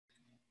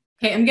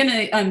Okay, I'm going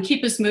to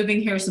keep us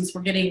moving here since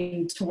we're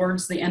getting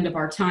towards the end of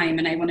our time,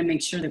 and I want to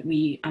make sure that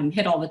we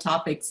hit all the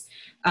topics.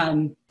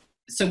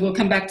 So we'll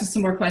come back to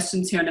some more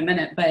questions here in a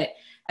minute, but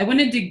I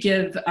wanted to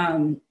give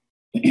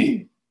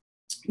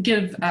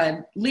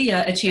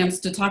Leah a chance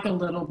to talk a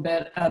little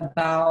bit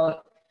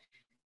about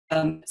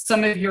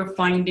some of your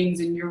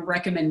findings and your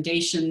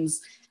recommendations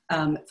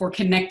for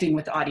connecting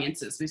with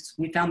audiences.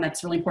 We found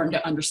that's really important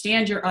to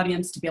understand your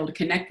audience, to be able to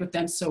connect with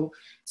them. So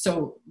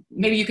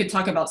maybe you could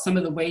talk about some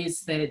of the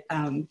ways that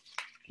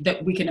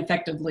that we can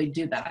effectively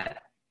do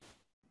that.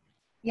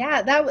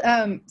 Yeah,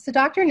 so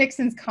Dr.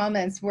 Nixon's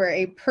comments were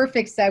a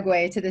perfect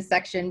segue to this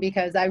section,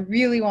 because I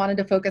really wanted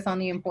to focus on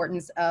the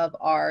importance of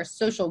our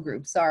social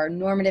groups, our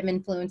normative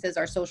influences,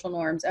 our social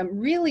norms,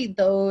 really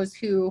those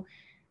who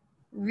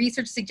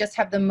research suggests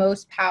have the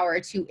most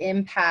power to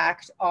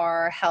impact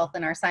our health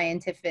and our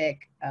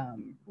scientific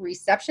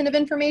reception of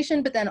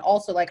information, but then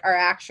also like our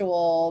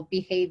actual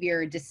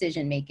behavior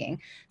decision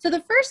making. So the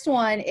first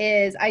one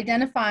is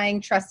identifying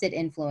trusted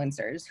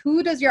influencers.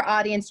 Who does your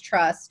audience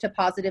trust to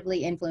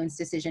positively influence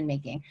decision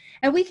making?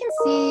 And we can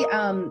see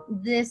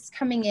this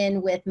coming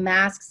in with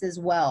masks as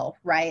well,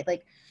 right?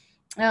 Like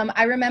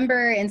I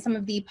remember in some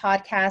of the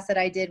podcasts that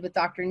I did with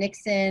Dr.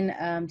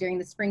 Nixon during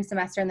the spring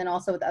semester, and then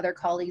also with other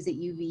colleagues at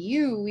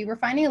UVU, we were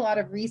finding a lot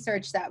of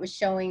research that was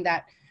showing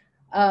that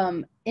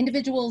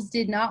individuals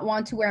did not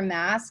want to wear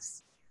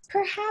masks.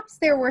 Perhaps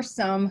there were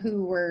some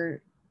who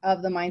were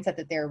of the mindset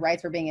that their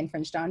rights were being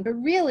infringed on, but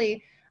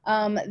really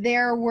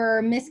there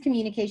were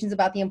miscommunications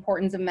about the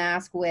importance of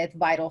masks with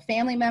vital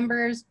family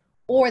members,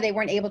 or they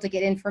weren't able to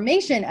get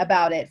information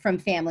about it from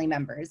family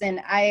members. And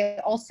I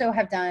also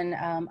have done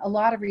a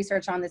lot of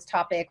research on this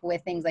topic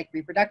with things like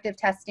reproductive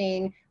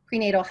testing,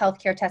 prenatal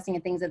healthcare testing,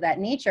 and things of that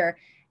nature.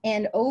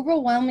 And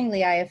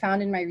overwhelmingly, I have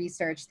found in my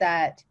research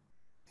that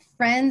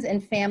friends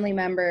and family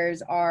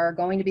members are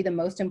going to be the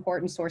most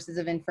important sources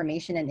of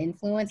information and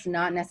influence,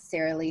 not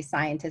necessarily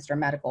scientists or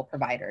medical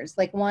providers.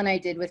 Like one I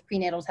did with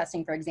prenatal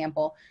testing, for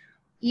example,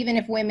 even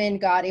if women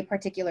got a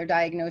particular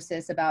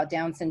diagnosis about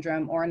Down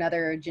syndrome or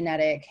another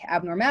genetic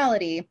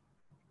abnormality,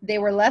 they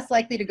were less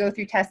likely to go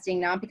through testing,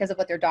 not because of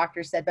what their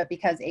doctor said, but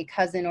because a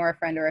cousin or a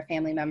friend or a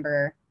family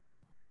member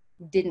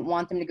didn't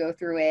want them to go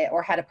through it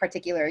or had a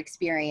particular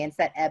experience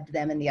that ebbed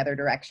them in the other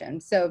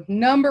direction. So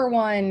number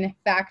one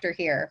factor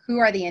here, who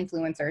are the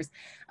influencers?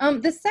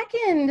 The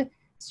second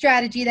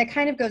strategy that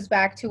kind of goes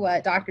back to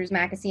what Doctors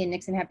Makessy and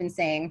Nixon have been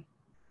saying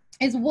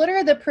is, what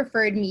are the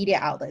preferred media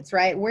outlets,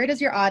 right? Where does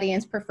your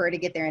audience prefer to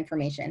get their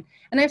information?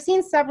 And I've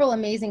seen several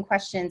amazing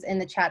questions in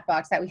the chat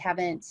box that we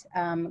haven't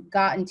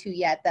gotten to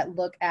yet that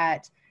look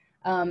at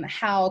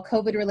how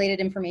COVID-related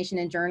information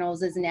in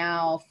journals is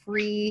now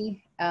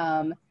free,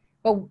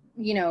 but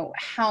you know,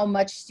 how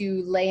much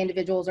do lay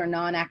individuals or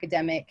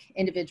non-academic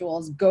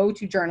individuals go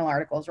to journal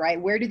articles,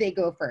 right? Where do they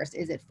go first?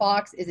 Is it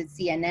Fox? Is it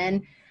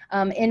CNN?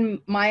 In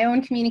my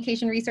own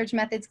communication research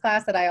methods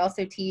class that I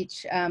also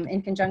teach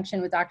in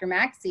conjunction with Dr.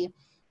 Makessy,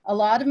 a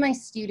lot of my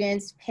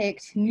students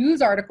picked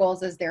news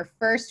articles as their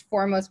first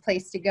foremost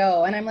place to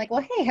go. And I'm like,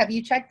 well, hey, have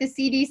you checked the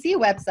CDC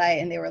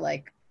website? And they were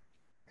like,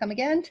 come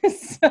again?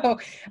 So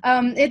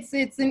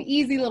it's an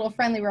easy little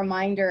friendly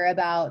reminder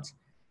about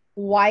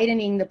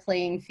widening the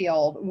playing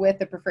field with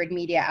the preferred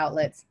media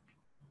outlets.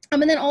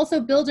 And then also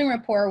building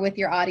rapport with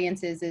your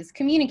audiences is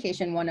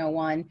communication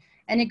 101.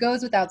 And it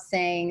goes without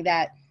saying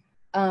that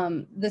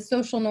the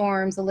social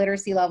norms, the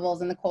literacy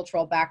levels, and the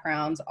cultural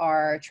backgrounds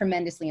are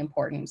tremendously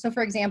important. So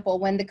for example,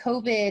 when the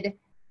COVID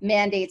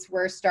mandates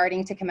were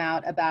starting to come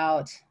out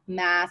about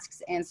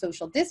masks and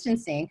social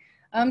distancing,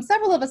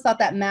 several of us thought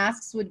that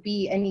masks would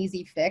be an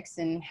easy fix,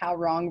 and how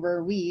wrong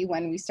were we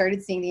when we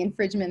started seeing the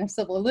infringement of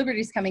civil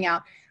liberties coming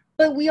out.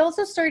 But we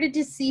also started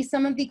to see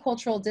some of the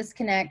cultural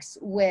disconnects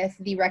with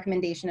the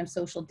recommendation of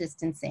social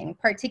distancing,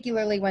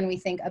 particularly when we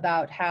think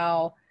about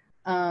how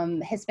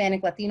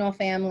Hispanic Latino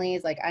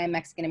families, like I am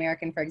Mexican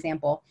American, for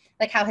example,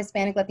 like how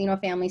Hispanic Latino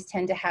families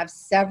tend to have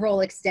several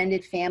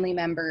extended family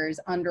members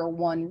under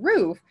one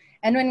roof.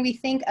 And when we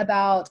think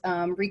about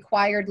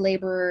required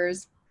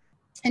laborers,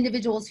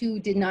 individuals who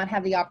did not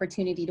have the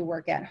opportunity to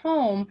work at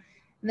home,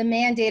 the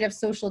mandate of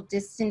social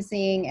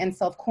distancing and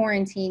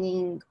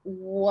self-quarantining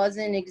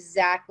wasn't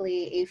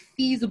exactly a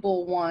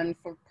feasible one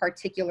for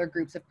particular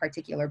groups of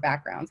particular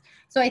backgrounds.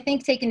 So I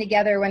think taken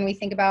together, when we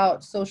think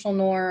about social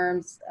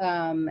norms,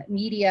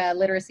 media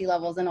literacy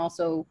levels, and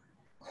also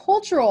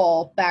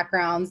cultural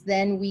backgrounds,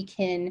 then we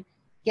can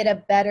get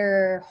a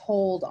better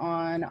hold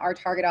on our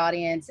target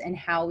audience and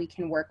how we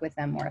can work with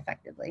them more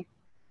effectively.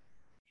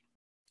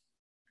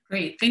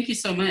 Great, thank you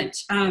so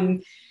much.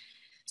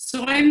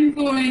 So I'm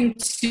going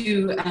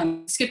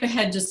to skip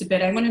ahead just a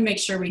bit. I want to make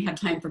sure we have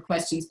time for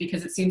questions,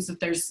 because it seems that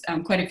there's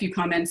quite a few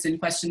comments and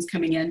questions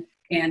coming in,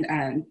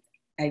 and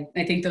I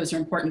think those are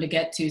important to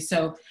get to.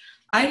 So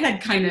I had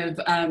kind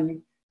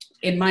of,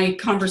 in my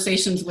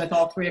conversations with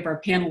all three of our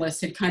panelists,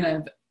 had kind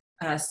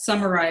of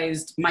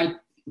summarized my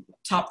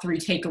top 3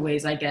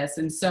 takeaways, I guess.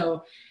 And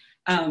so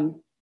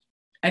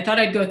I thought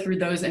I'd go through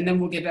those, and then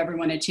we'll give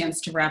everyone a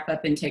chance to wrap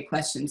up and take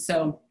questions.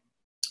 So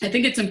I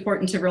think it's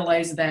important to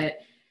realize that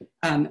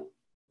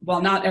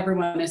while not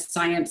everyone is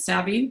science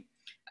savvy,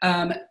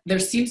 there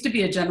seems to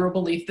be a general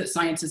belief that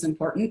science is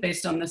important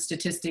based on the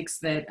statistics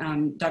that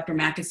Dr.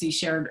 Mackesy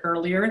shared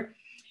earlier.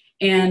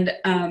 And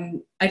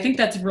I think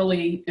that's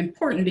really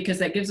important because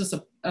that gives us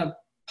a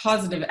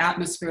positive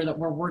atmosphere that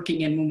we're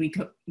working in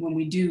when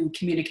we do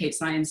communicate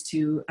science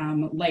to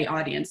lay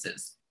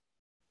audiences.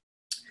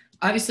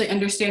 Obviously,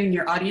 understanding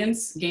your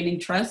audience, gaining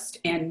trust,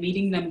 and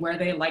meeting them where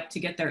they like to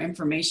get their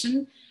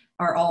information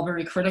are all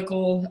very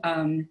critical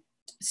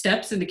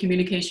steps in the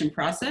communication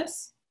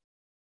process.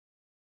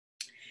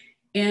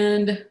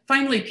 And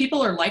finally,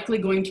 people are likely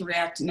going to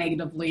react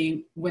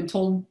negatively when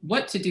told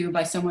what to do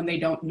by someone they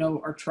don't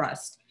know or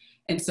trust.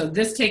 And so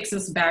this takes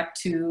us back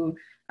to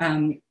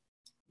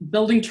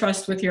building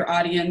trust with your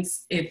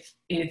audience. If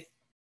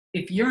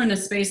you're in a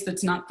space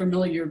that's not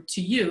familiar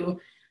to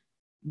you,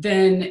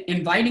 then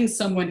inviting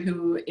someone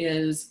who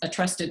is a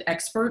trusted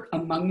expert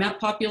among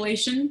that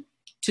population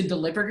to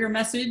deliver your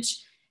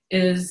message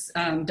is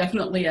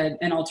definitely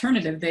an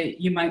alternative that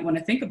you might want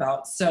to think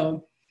about.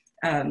 So,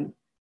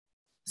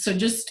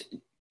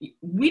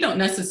 we don't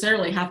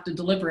necessarily have to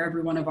deliver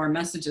every one of our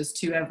messages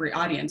to every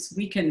audience.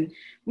 We can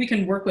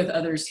work with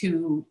others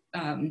who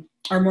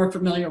are more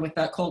familiar with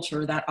that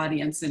culture, that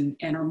audience, and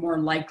are more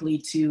likely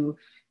to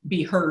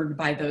be heard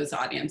by those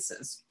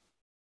audiences.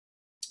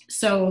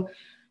 So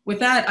with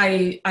that,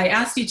 I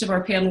asked each of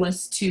our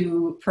panelists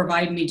to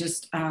provide me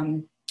just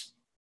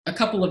a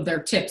couple of their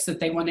tips that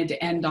they wanted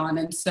to end on.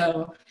 And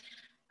so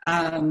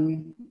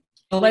I'll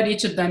let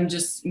each of them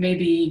just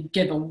maybe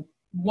give a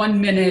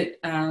 1-minute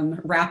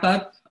wrap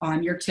up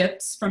on your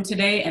tips from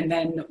today, and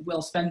then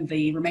we'll spend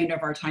the remainder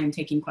of our time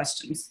taking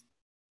questions.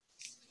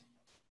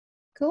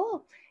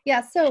 Cool.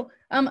 Yeah, so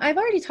I've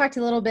already talked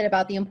a little bit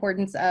about the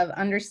importance of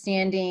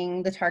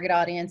understanding the target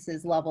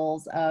audience's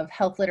levels of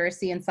health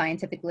literacy and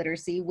scientific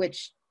literacy,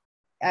 which,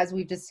 as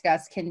we've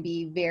discussed, can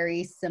be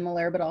very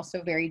similar but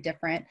also very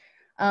different.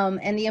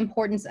 And the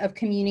importance of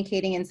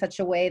communicating in such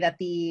a way that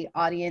the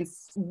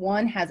audience,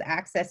 one, has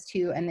access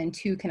to, and then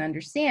two, can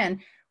understand.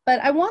 But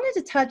I wanted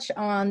to touch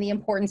on the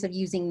importance of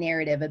using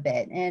narrative a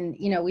bit. And,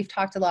 you know, we've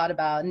talked a lot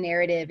about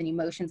narrative and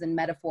emotions and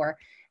metaphor.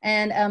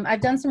 And I've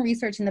done some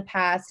research in the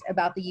past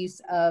about the use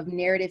of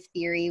narrative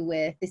theory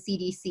with the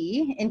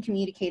CDC in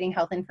communicating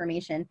health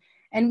information.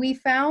 And we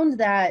found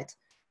that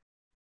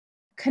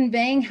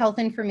conveying health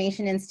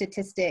information and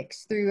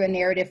statistics through a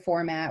narrative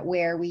format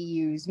where we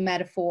use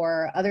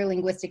metaphor, other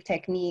linguistic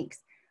techniques,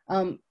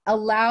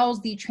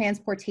 allows the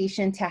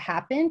transportation to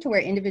happen to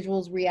where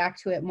individuals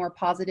react to it more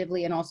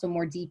positively and also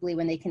more deeply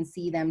when they can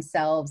see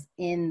themselves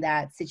in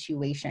that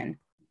situation.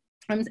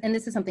 And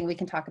this is something we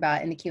can talk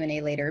about in the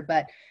Q&A later,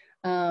 but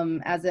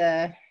as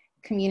a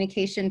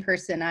communication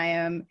person, I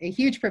am a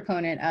huge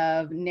proponent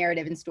of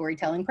narrative and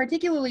storytelling,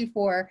 particularly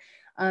for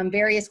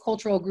various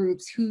cultural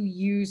groups who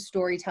use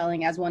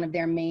storytelling as one of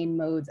their main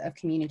modes of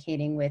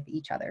communicating with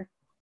each other.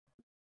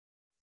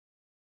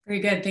 Very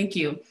good, thank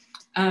you.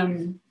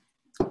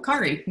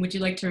 Kari, would you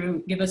like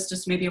to give us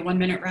just maybe a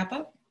 1-minute wrap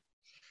up?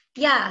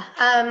 Yeah,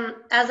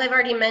 as I've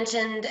already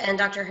mentioned and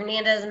Dr.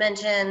 Hernandez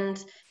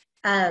mentioned,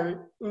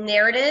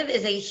 narrative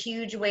is a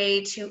huge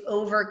way to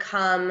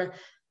overcome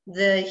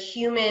the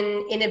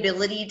human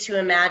inability to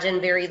imagine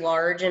very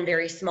large and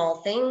very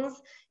small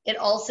things. It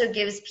also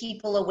gives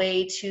people a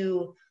way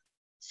to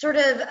sort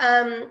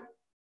of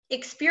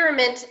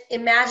experiment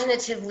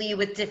imaginatively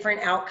with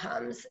different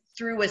outcomes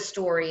through a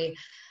story.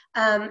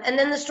 And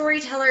then the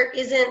storyteller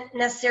isn't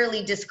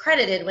necessarily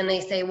discredited when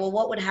they say, well,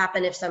 what would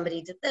happen if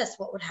somebody did this?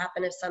 What would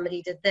happen if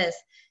somebody did this?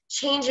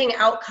 Changing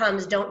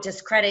outcomes don't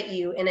discredit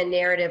you in a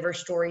narrative or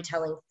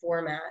storytelling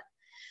format.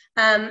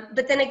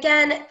 But then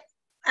again,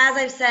 as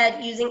I've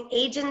said, using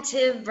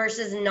agentive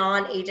versus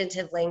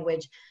non-agentive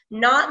language,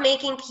 not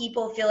making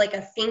people feel like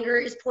a finger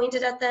is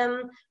pointed at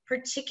them,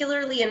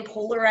 particularly in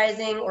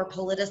polarizing or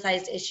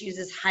politicized issues,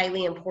 is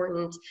highly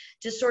important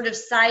to sort of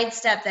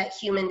sidestep that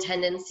human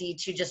tendency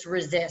to just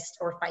resist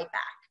or fight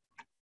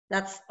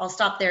back. I'll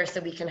stop there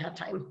so we can have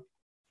time.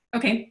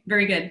 Okay,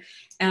 very good.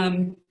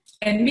 And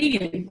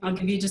Megan, I'll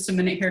give you just a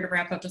minute here to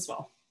wrap up as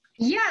well.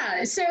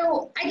 Yeah,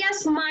 so I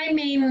guess my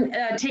main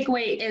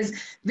takeaway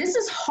is this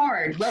is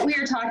hard. What we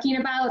are talking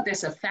about,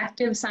 this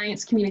effective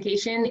science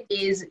communication,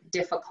 is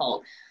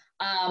difficult.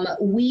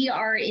 We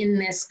are in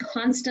this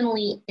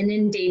constantly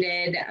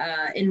inundated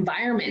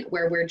environment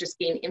where we're just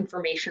getting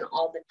information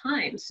all the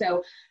time.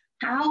 So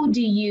how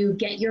do you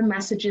get your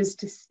messages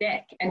to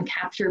stick and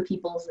capture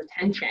people's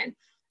attention?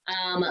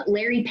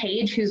 Larry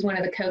Page, who's one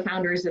of the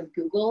co-founders of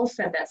Google,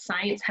 said that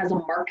science has a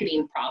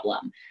marketing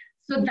problem.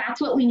 So that's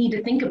what we need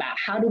to think about.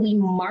 How do we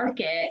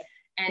market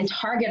and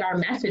target our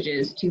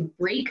messages to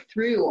break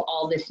through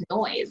all this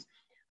noise?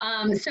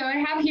 So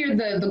I have here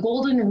the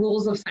golden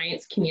rules of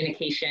science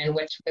communication,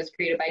 which was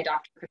created by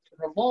Dr.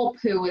 Christopher Volpe,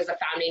 who was a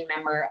founding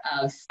member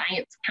of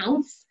Science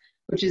Counts,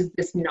 which is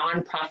this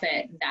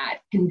nonprofit that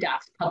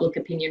conducts public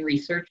opinion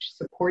research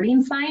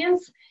supporting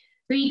science.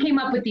 So he came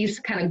up with these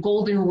kind of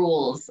golden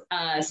rules.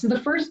 So the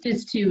first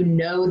is to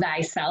know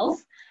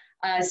thyself.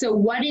 So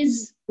what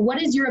is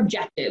your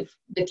objective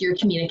with your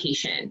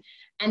communication?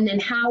 And then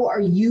how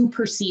are you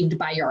perceived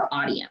by your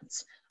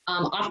audience?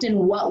 Often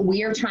what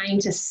we're trying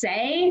to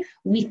say,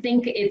 we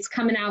think it's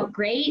coming out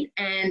great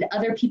and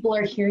other people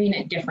are hearing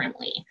it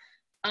differently.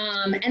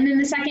 And then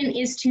the second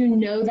is to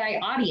know thy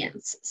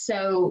audience.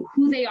 So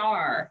who they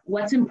are,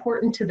 what's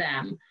important to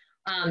them.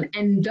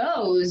 And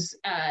those,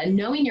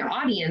 knowing your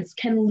audience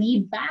can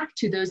lead back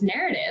to those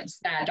narratives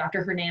that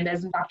Dr.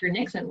 Hernandez and Dr.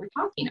 Nixon were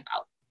talking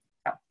about.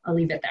 So I'll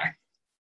leave it there.